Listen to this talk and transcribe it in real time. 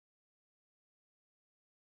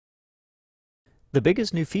The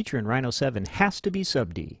biggest new feature in Rhino 7 has to be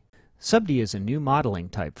Sub-D. Sub-D is a new modeling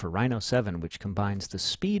type for Rhino 7 which combines the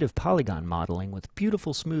speed of polygon modeling with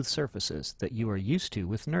beautiful smooth surfaces that you are used to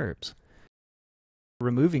with NURBS.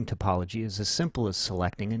 Removing topology is as simple as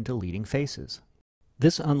selecting and deleting faces.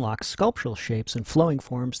 This unlocks sculptural shapes and flowing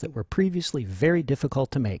forms that were previously very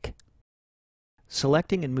difficult to make.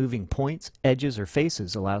 Selecting and moving points, edges, or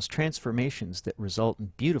faces allows transformations that result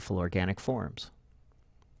in beautiful organic forms.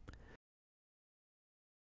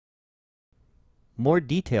 More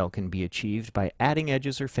detail can be achieved by adding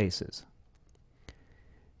edges or faces.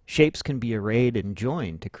 Shapes can be arrayed and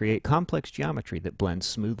joined to create complex geometry that blends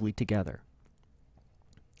smoothly together.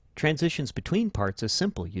 Transitions between parts is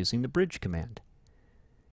simple using the bridge command.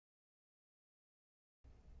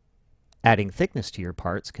 Adding thickness to your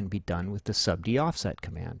parts can be done with the Sub-D offset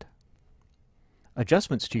command.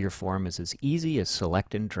 Adjustments to your form is as easy as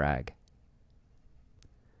select and drag.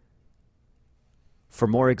 For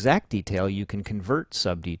more exact detail, you can convert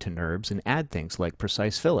Sub-D to NURBS and add things like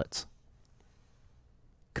precise fillets.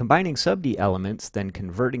 Combining Sub-D elements, then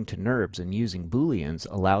converting to NURBS and using booleans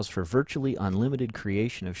allows for virtually unlimited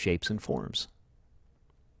creation of shapes and forms.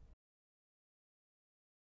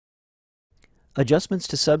 Adjustments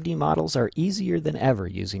to Sub-D models are easier than ever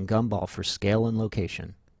using Gumball for scale and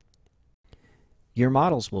location. Your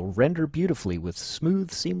models will render beautifully with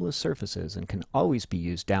smooth, seamless surfaces and can always be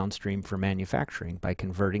used downstream for manufacturing by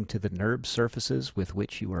converting to the NURBS surfaces with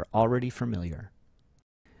which you are already familiar.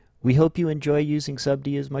 We hope you enjoy using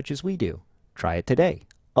Sub-D as much as we do. Try it today,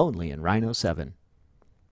 only in Rhino 7.